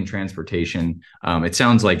 Scheduling and transportation. It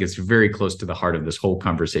sounds like it's very close to the heart of this whole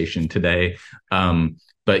conversation today.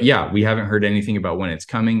 But yeah, we haven't heard anything about when it's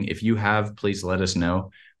coming. If you have, please let us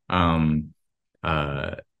know.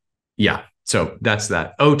 Yeah, so that's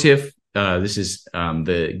that. OTIF, this is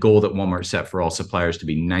the goal that Walmart set for all suppliers to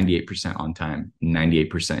be 98% on time,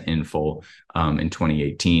 98% in full in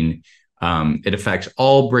 2018. It affects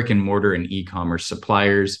all brick and mortar and e-commerce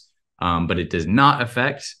suppliers, but it does not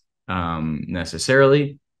affect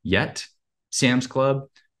necessarily yet Sam's Club,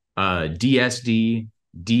 DSD,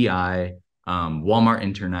 DI, Walmart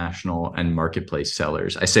International, and marketplace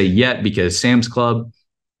sellers. I say yet because Sam's Club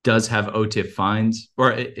does have OTIF fines,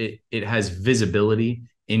 or it has visibility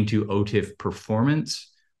into OTIF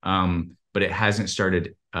performance, but it hasn't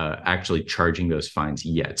started actually charging those fines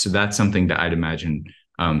yet. So that's something that I'd imagine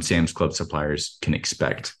Sam's Club suppliers can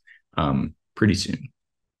expect pretty soon.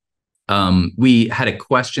 We had a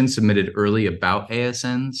question submitted early about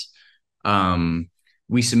ASNs.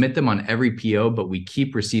 We submit them on every PO, but we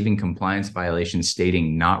keep receiving compliance violations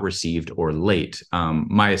stating not received or late.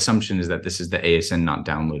 My assumption is that this is the ASN not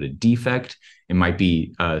downloaded defect. It might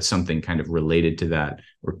be something kind of related to that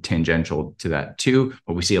or tangential to that too,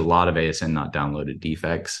 but we see a lot of ASN not downloaded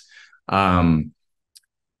defects.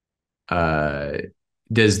 uh,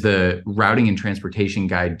 does the routing and transportation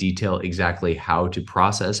guide detail exactly how to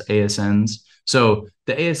process ASNs? So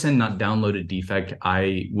the ASN not downloaded defect,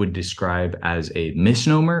 I would describe as a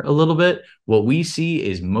misnomer a little bit. What we see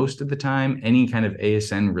is most of the time, any kind of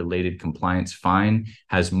ASN related compliance fine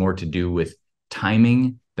has more to do with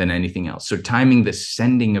timing than anything else. So timing the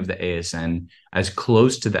sending of the ASN as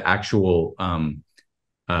close to the actual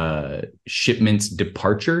shipment's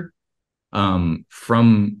departure from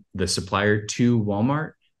the supplier to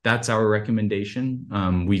Walmart. That's our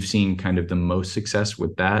recommendation. We've seen kind of the most success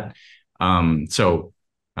with that.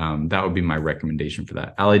 That would be my recommendation for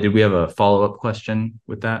that. Allie, did we have a follow-up question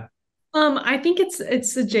with that? I think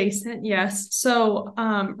it's adjacent, yes. So,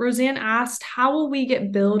 Roseanne asked, how will we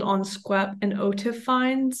get billed on SQEP and OTIF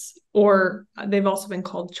fines, or they've also been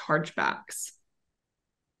called chargebacks?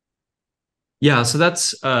 Yeah, so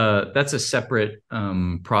that's a separate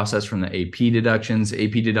process from the AP deductions.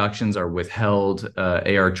 AP deductions are withheld.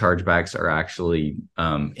 AR chargebacks are actually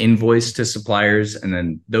invoiced to suppliers, and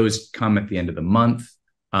then those come at the end of the month.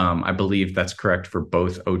 I believe that's correct for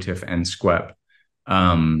both OTIF and SQEP.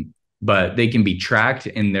 But they can be tracked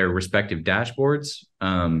in their respective dashboards.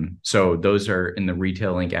 So those are in the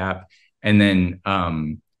Retail Link app, and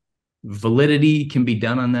then validity can be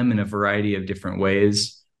done on them in a variety of different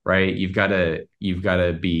ways. Right, you've got to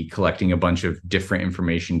be collecting a bunch of different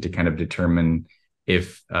information to kind of determine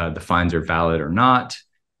if the fines are valid or not.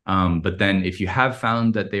 But then if you have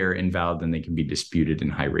found that they are invalid, then they can be disputed in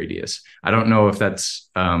high radius. I don't know if that's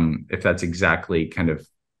exactly kind of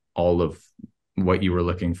all of what you were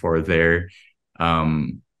looking for there.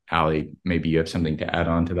 Allie, maybe you have something to add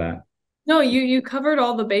on to that. No, you covered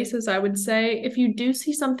all the bases, I would say. If you do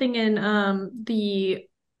see something in the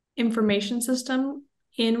information system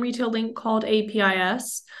in Retail Link called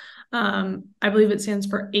APIS. I believe it stands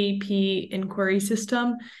for AP Inquiry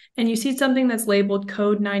System. And you see something that's labeled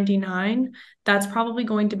code 99, that's probably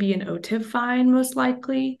going to be an OTIF fine, most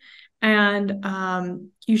likely. And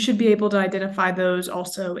you should be able to identify those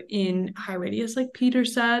also in high radius, like Peter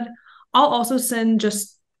said. I'll also send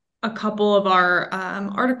just a couple of our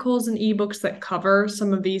articles and ebooks that cover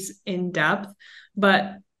some of these in depth,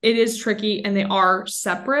 but it is tricky and they are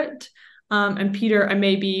separate. And Peter, I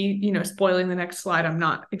may be, spoiling the next slide. I'm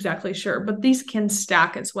not exactly sure, but these can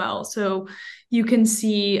stack as well. So you can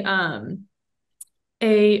see a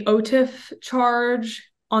OTIF charge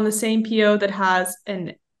on the same PO that has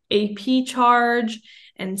an AP charge,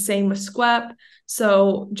 and same with SQEP.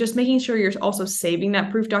 So just making sure you're also saving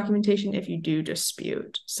that proof documentation if you do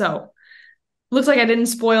dispute. So looks like I didn't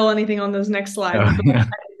spoil anything on those next slides, but Yeah.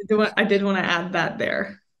 I did want to add that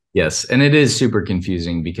there. Yes, and it is super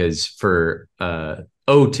confusing because for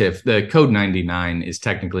OTIF, the code 99 is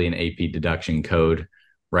technically an AP deduction code,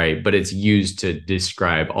 right? But it's used to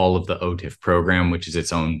describe all of the OTIF program, which is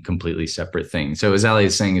its own completely separate thing. So as Ali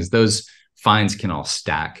is saying, is those fines can all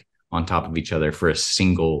stack on top of each other for a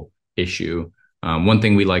single issue. One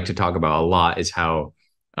thing we like to talk about a lot is how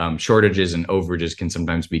shortages and overages can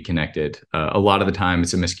sometimes be connected. A lot of the time,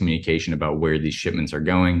 it's a miscommunication about where these shipments are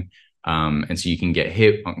going. And so you can get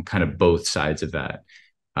hit on kind of both sides of that.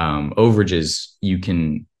 Overages, you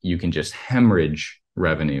can just hemorrhage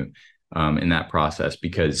revenue in that process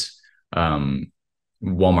because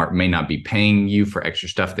Walmart may not be paying you for extra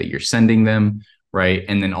stuff that you're sending them, right?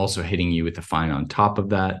 And then also hitting you with a fine on top of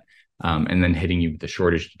that, and then hitting you with the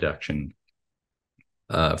shortage deduction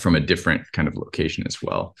from a different kind of location as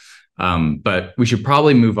well. But we should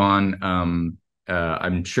probably move on.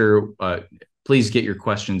 I'm sure please get your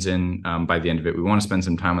questions in by the end of it. We want to spend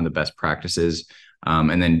some time on the best practices,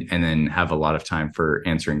 and then have a lot of time for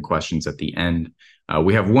answering questions at the end.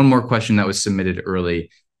 We have one more question that was submitted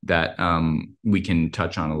early that we can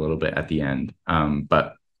touch on a little bit at the end.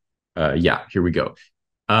 Yeah, here we go.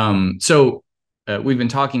 So we've been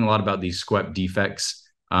talking a lot about these SQEP defects.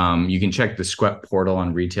 You can check the SQEP portal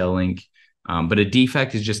on Retail Link, but a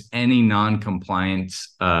defect is just any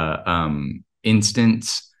non-compliance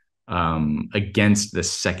instance against the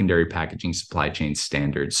secondary packaging supply chain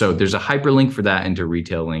standard. So there's a hyperlink for that into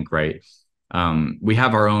Retail Link, right? We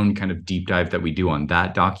have our own kind of deep dive that we do on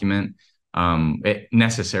that document. It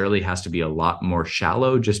necessarily has to be a lot more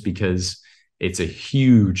shallow just because it's a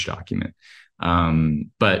huge document.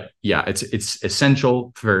 But yeah, it's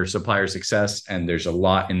essential for supplier success, and there's a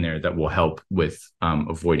lot in there that will help with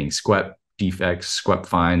avoiding SQEP defects, SQEP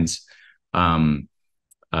fines, and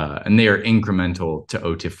they are incremental to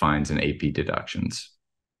OTIF fines and AP deductions.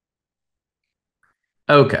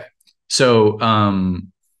 Okay, so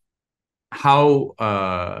how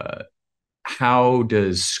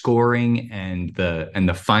does scoring and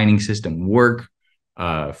the fining system work?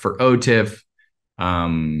 For OTIF,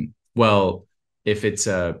 well, if it's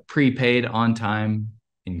prepaid on time,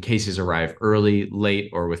 in cases arrive early, late,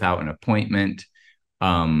 or without an appointment,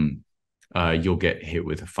 you'll get hit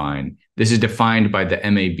with a fine. This is defined by the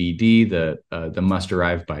MABD, the must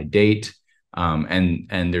arrive by date,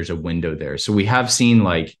 and there's a window there. So we have seen,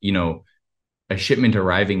 like, a shipment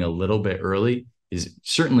arriving a little bit early is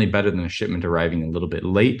certainly better than a shipment arriving a little bit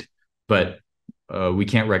late, but we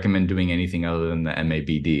can't recommend doing anything other than the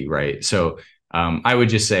MABD, right? So I would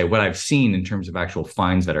just say what I've seen in terms of actual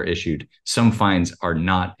fines that are issued, some fines are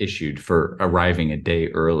not issued for arriving a day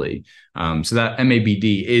early. So that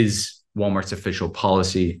MABD is Walmart's official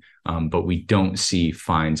policy, but we don't see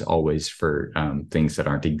fines always for things that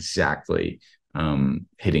aren't exactly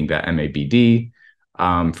hitting that MABD.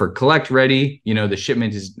 For collect ready, the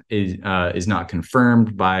shipment is not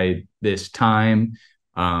confirmed by this time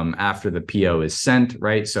after the PO is sent,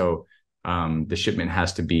 right? So the shipment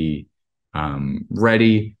has to be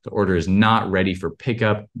ready. The order is not ready for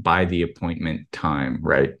pickup by the appointment time,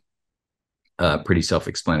 right? Pretty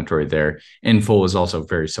self-explanatory there. In full is also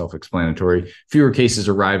very self-explanatory. Fewer cases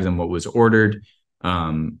arrived than what was ordered,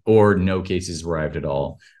 or no cases arrived at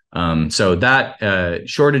all. So that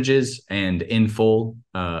shortages and in full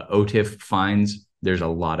OTIF fines, there's a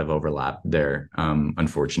lot of overlap there,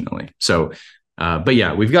 unfortunately. So, but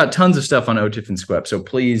yeah, we've got tons of stuff on OTIF and SQEP. So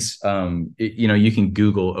please, you can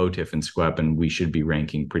Google OTIF and SQEP, and we should be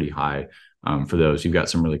ranking pretty high for those. You've got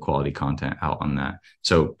some really quality content out on that.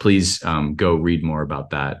 So please go read more about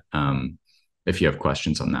that if you have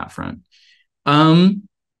questions on that front.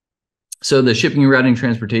 So the Shipping and Routing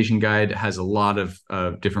Transportation Guide has a lot of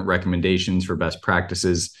different recommendations for best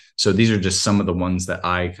practices. So these are just some of the ones that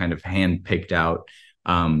I kind of hand-picked out,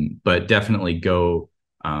 but definitely go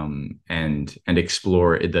and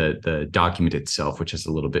explore the document itself, which has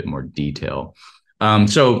a little bit more detail.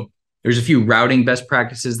 So there's a few routing best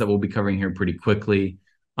practices that we'll be covering here pretty quickly.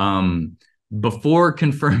 Before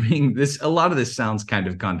confirming this, a lot of this sounds kind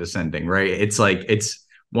of condescending, right? It's like it's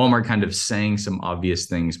Walmart kind of saying some obvious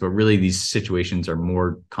things, but really these situations are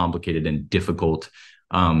more complicated and difficult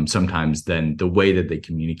sometimes than the way that they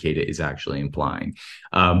communicate it is actually implying.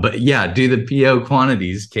 But yeah, do the PO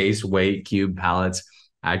quantities, case, weight, cube, pallets,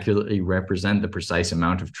 accurately represent the precise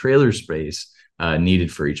amount of trailer space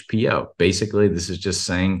needed for each PO? Basically, this is just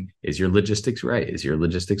saying, is your logistics right? Is your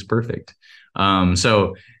logistics perfect?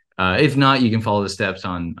 If not, you can follow the steps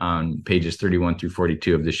on pages 31 through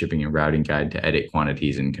 42 of the Shipping and Routing Guide to edit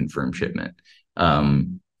quantities and confirm shipment.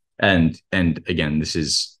 And again, this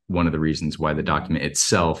is one of the reasons why the document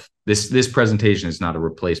itself, this presentation is not a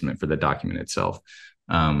replacement for the document itself.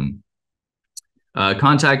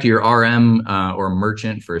 Contact your RM or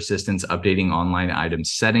merchant for assistance updating online item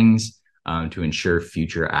settings to ensure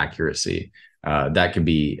future accuracy. That can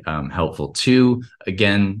be helpful too.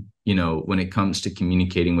 Again, when it comes to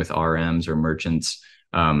communicating with RMs or merchants,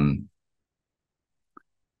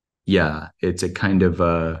 it's a kind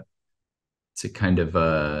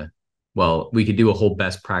of well, we could do a whole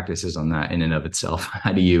best practices on that in and of itself.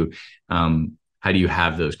 How do you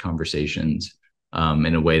have those conversations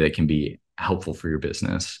in a way that can be helpful for your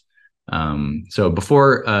business? So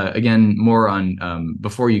before, again, more on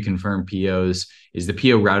before you confirm POs, is the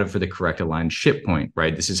PO routed for the correct aligned ship point,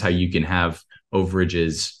 right? This is how you can have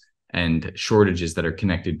overages and shortages that are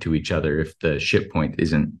connected to each other if the ship point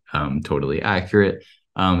isn't totally accurate.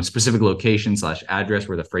 Specific location / address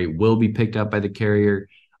where the freight will be picked up by the carrier.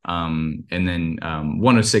 And then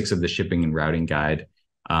 106 of the Shipping and Routing Guide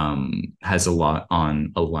has a lot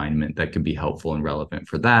on alignment that could be helpful and relevant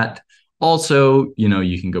for that. Also,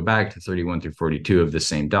 you can go back to 31 through 42 of the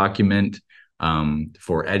same document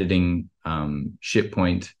for editing ship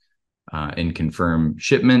point and confirm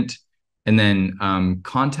shipment. And then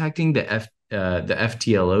contacting the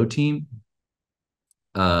FTLO team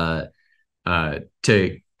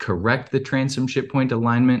to correct the transom ship point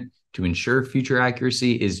alignment to ensure future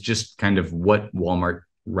accuracy is just kind of what Walmart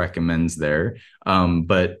recommends there.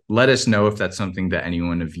 But let us know if that's something that any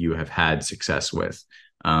one of you have had success with.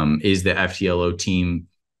 Is the FTLO team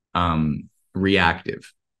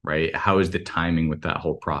reactive, right? How is the timing with that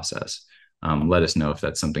whole process? Let us know if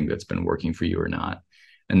that's something that's been working for you or not.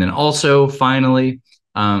 And then also, finally,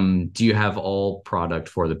 do you have all product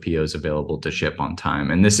for the POs available to ship on time?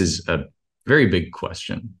 And this is a very big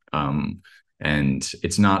question. And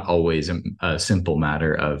it's not always a simple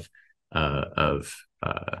matter of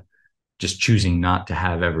just choosing not to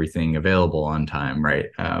have everything available on time, right?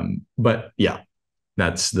 But yeah,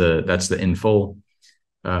 that's the info.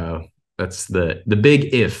 That's the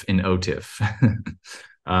big if in OTIF.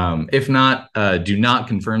 If not, do not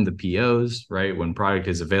confirm the POs, right? When product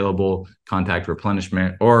is available, contact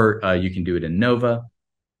replenishment, or you can do it in Nova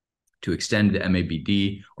to extend to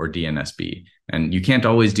MABD or DNSB. And you can't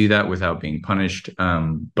always do that without being punished,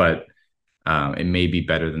 but it may be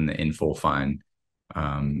better than the in full fine.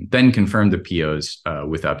 Then confirm the POs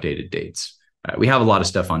with updated dates. We have a lot of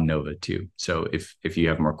stuff on Nova too. So if you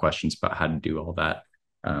have more questions about how to do all that,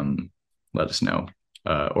 let us know.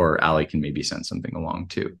 Or Allie can maybe send something along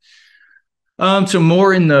too. So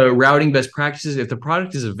more in the routing best practices. If the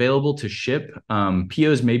product is available to ship,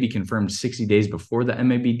 POs may be confirmed 60 days before the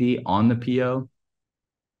MABD on the PO.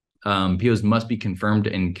 POs must be confirmed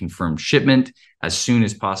and confirmed shipment as soon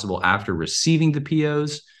as possible after receiving the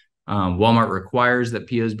POs. Walmart requires that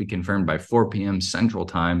POs be confirmed by 4 p.m. Central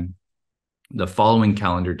Time the following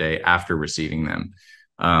calendar day after receiving them.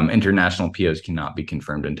 International POs cannot be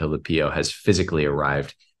confirmed until the PO has physically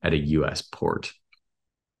arrived at a U.S. port.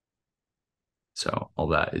 So all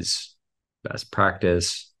that is best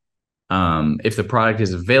practice. If the product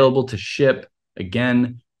is available to ship,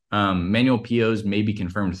 again, manual POs may be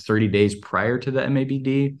confirmed 30 days prior to the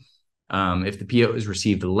MABD. If the PO is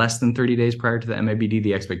received less than 30 days prior to the MABD,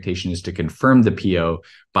 the expectation is to confirm the PO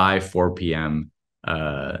by 4 p.m.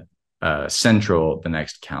 Central the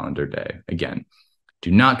next calendar day. Again, do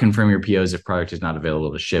not confirm your POs if product is not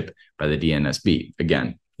available to ship by the DNSB.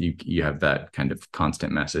 Again, you have that kind of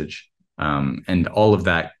constant message. And all of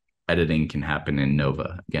that editing can happen in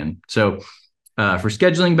Nova again. So for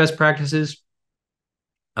scheduling best practices,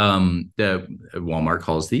 the Walmart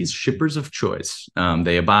calls these shippers of choice.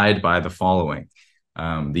 They abide by the following,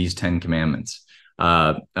 these 10 commandments.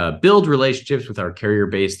 Build relationships with our carrier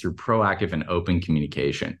base through proactive and open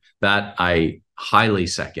communication. That I highly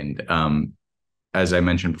second. As I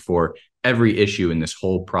mentioned before, every issue in this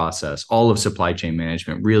whole process, all of supply chain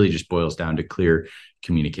management really just boils down to clear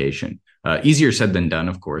communication. Easier said than done,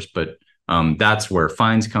 of course, but that's where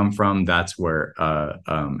fines come from. That's where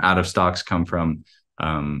out of stocks come from.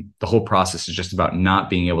 The whole process is just about not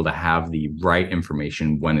being able to have the right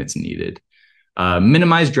information when it's needed.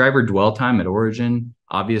 Minimize driver dwell time at origin,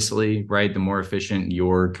 obviously, right? The more efficient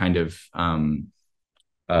your kind of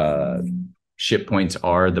ship points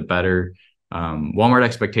are, the better. Walmart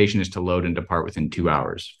expectation is to load and depart within 2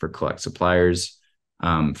 hours for collect suppliers.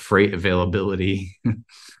 Freight availability.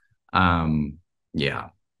 Yeah,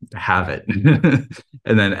 have it.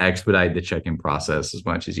 And then expedite the check-in process as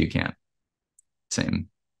much as you can. Same.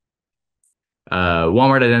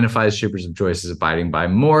 Walmart identifies shippers of choice as abiding by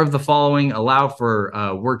more of the following. Allow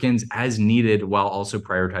for work-ins as needed while also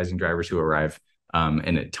prioritizing drivers who arrive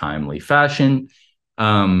in a timely fashion.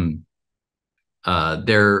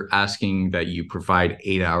 They're asking that you provide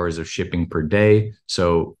 8 hours of shipping per day.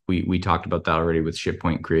 So we talked about that already with ship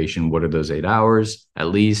point creation. What are those 8 hours? At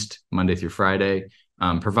least Monday through Friday.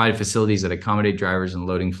 Provide facilities that accommodate drivers and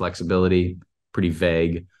loading flexibility. Pretty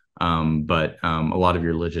vague, but a lot of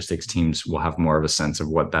your logistics teams will have more of a sense of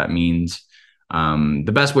what that means.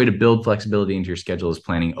 The best way to build flexibility into your schedule is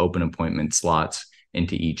planning open appointment slots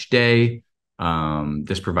into each day.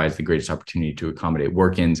 This provides the greatest opportunity to accommodate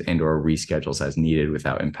work-ins and or reschedules as needed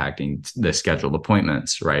without impacting the scheduled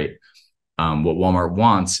appointments, right? What Walmart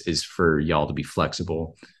wants is for y'all to be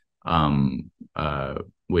flexible,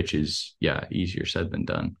 which is, yeah, easier said than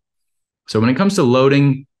done. So when it comes to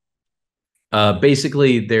loading,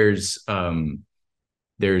 basically there's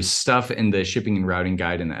stuff in the shipping and routing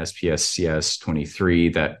guide in the SPS-CS 23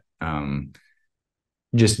 that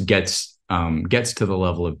just gets to the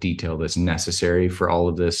level of detail that's necessary for all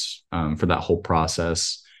of this, for that whole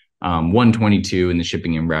process. 122 in the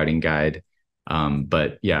shipping and routing guide.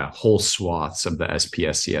 But yeah, whole swaths of the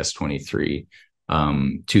SPS-CS 23,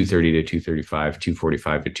 230 to 235,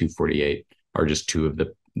 245 to 248 are just two of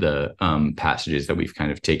the passages that we've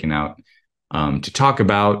kind of taken out to talk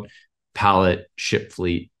about pallet, ship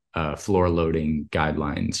fleet, floor loading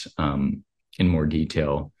guidelines in more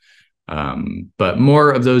detail. But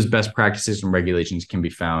more of those best practices and regulations can be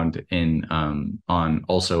found in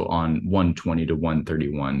also on 120 to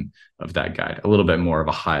 131 of that guide, a little bit more of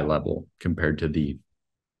a high level compared to the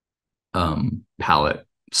pallet,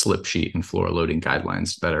 slip sheet, and floor loading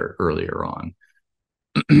guidelines that are earlier on.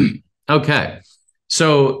 Okay,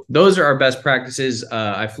 so those are our best practices.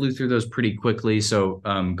 I flew through those pretty quickly, so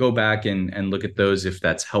go back and look at those if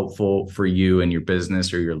that's helpful for you and your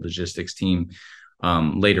business or your logistics team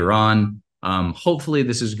later on. Hopefully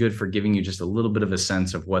this is good for giving you just a little bit of a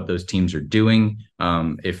sense of what those teams are doing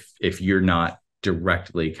if you're not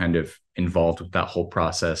directly kind of involved with that whole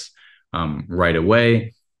process right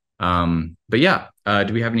away. But yeah,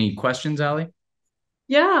 do we have any questions, Allie?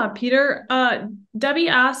 Yeah, Peter. Debbie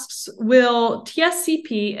asks, will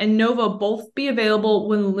TSCP and Nova both be available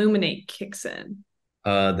when Luminate kicks in?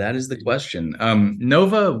 That is the question.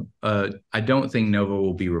 Nova, I don't think Nova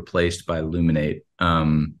will be replaced by Luminate.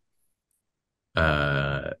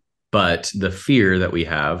 But the fear that we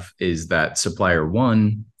have is that Supplier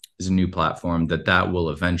One is a new platform that will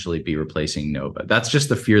eventually be replacing Nova. That's just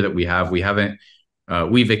the fear that we have.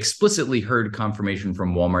 We've explicitly heard confirmation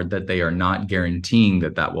from Walmart that they are not guaranteeing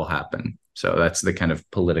that will happen. So that's the kind of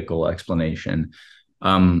political explanation.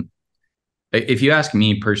 If you ask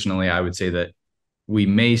me personally, I would say that we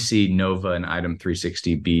may see Nova and Item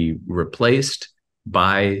 360 be replaced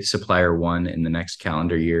by Supplier One in the next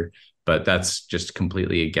calendar year, but that's just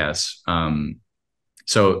completely a guess.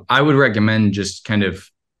 So I would recommend just kind of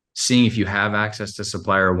seeing if you have access to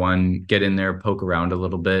Supplier One, get in there, poke around a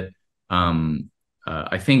little bit.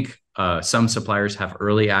 I think some suppliers have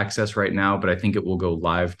early access right now, but I think it will go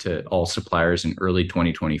live to all suppliers in early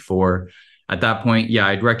 2024. At that point, yeah,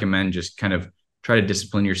 I'd recommend just kind of try to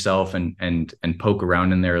discipline yourself and poke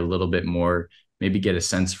around in there a little bit more. Maybe get a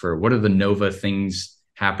sense for what are the Nova things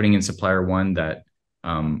happening in Supplier One that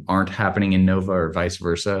aren't happening in Nova or vice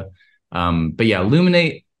versa. But yeah,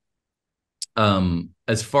 Luminate,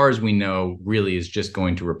 as far as we know, really is just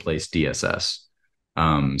going to replace DSS.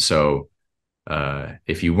 So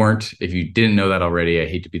if you didn't know that already, I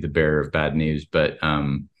hate to be the bearer of bad news, but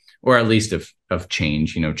or at least of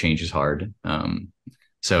change. Change is hard.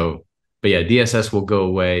 But yeah, DSS will go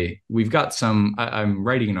away. We've got I'm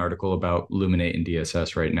writing an article about Luminate and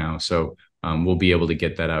DSS right now, so we'll be able to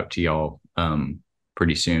get that out to y'all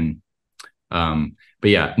pretty soon. But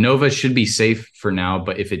yeah, Nova should be safe for now,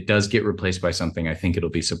 but if it does get replaced by something, I think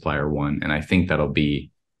it'll be Supplier One, and I think that'll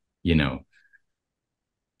be,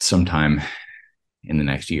 sometime in the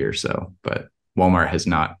next year or so, but Walmart has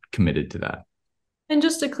not committed to that. And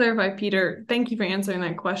just to clarify, Peter, thank you for answering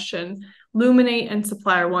that question. Luminate and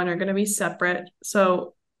Supplier One are going to be separate.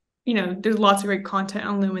 So, there's lots of great content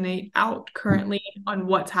on Luminate out currently on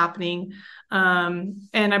what's happening. And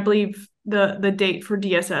I believe the date for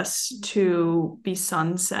DSS to be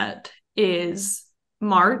sunset is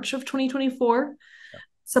March of 2024.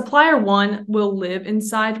 Supplier One will live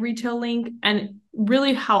inside Retail Link. And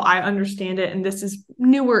really how I understand it, and this is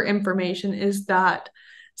newer information, is that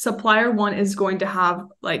Supplier One is going to have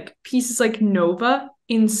like pieces like Nova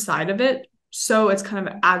inside of it. So it's kind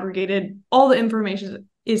of aggregated. All the information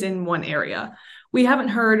is in one area. We haven't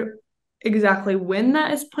heard exactly when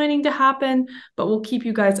that is planning to happen, but we'll keep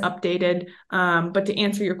you guys updated. But to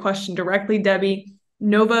answer your question directly, Debbie,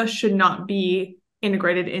 Nova should not be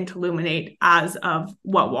integrated into Luminate as of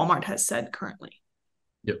what Walmart has said currently.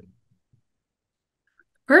 Yep.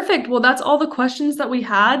 Perfect. Well, that's all the questions that we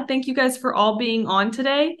had. Thank you guys for all being on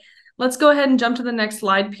today. Let's go ahead and jump to the next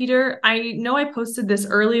slide, Peter. I know I posted this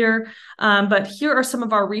earlier, but here are some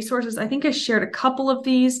of our resources. I think I shared a couple of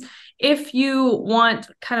these. If you want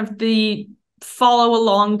kind of the follow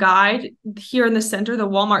along guide here in the center, the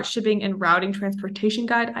Walmart shipping and routing transportation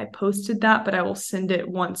guide, I posted that, but I will send it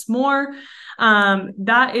once more.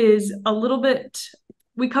 That is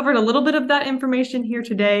we covered a little bit of that information here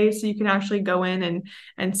today, so you can actually go in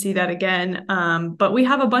and see that again. But we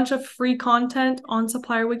have a bunch of free content on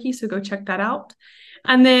Supplier Wiki, so go check that out.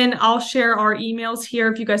 And then I'll share our emails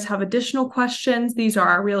here. If you guys have additional questions, these are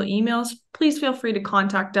our real emails. Please feel free to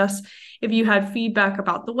contact us. If you had feedback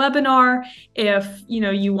about the webinar, if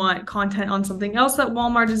you want content on something else that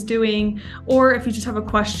Walmart is doing, or if you just have a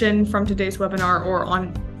question from today's webinar or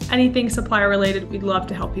on anything supplier related, we'd love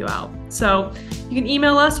to help you out. So you can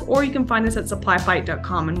email us or you can find us at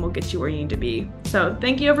supplyfight.com and we'll get you where you need to be. So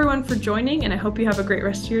thank you everyone for joining, and I hope you have a great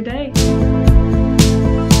rest of your day.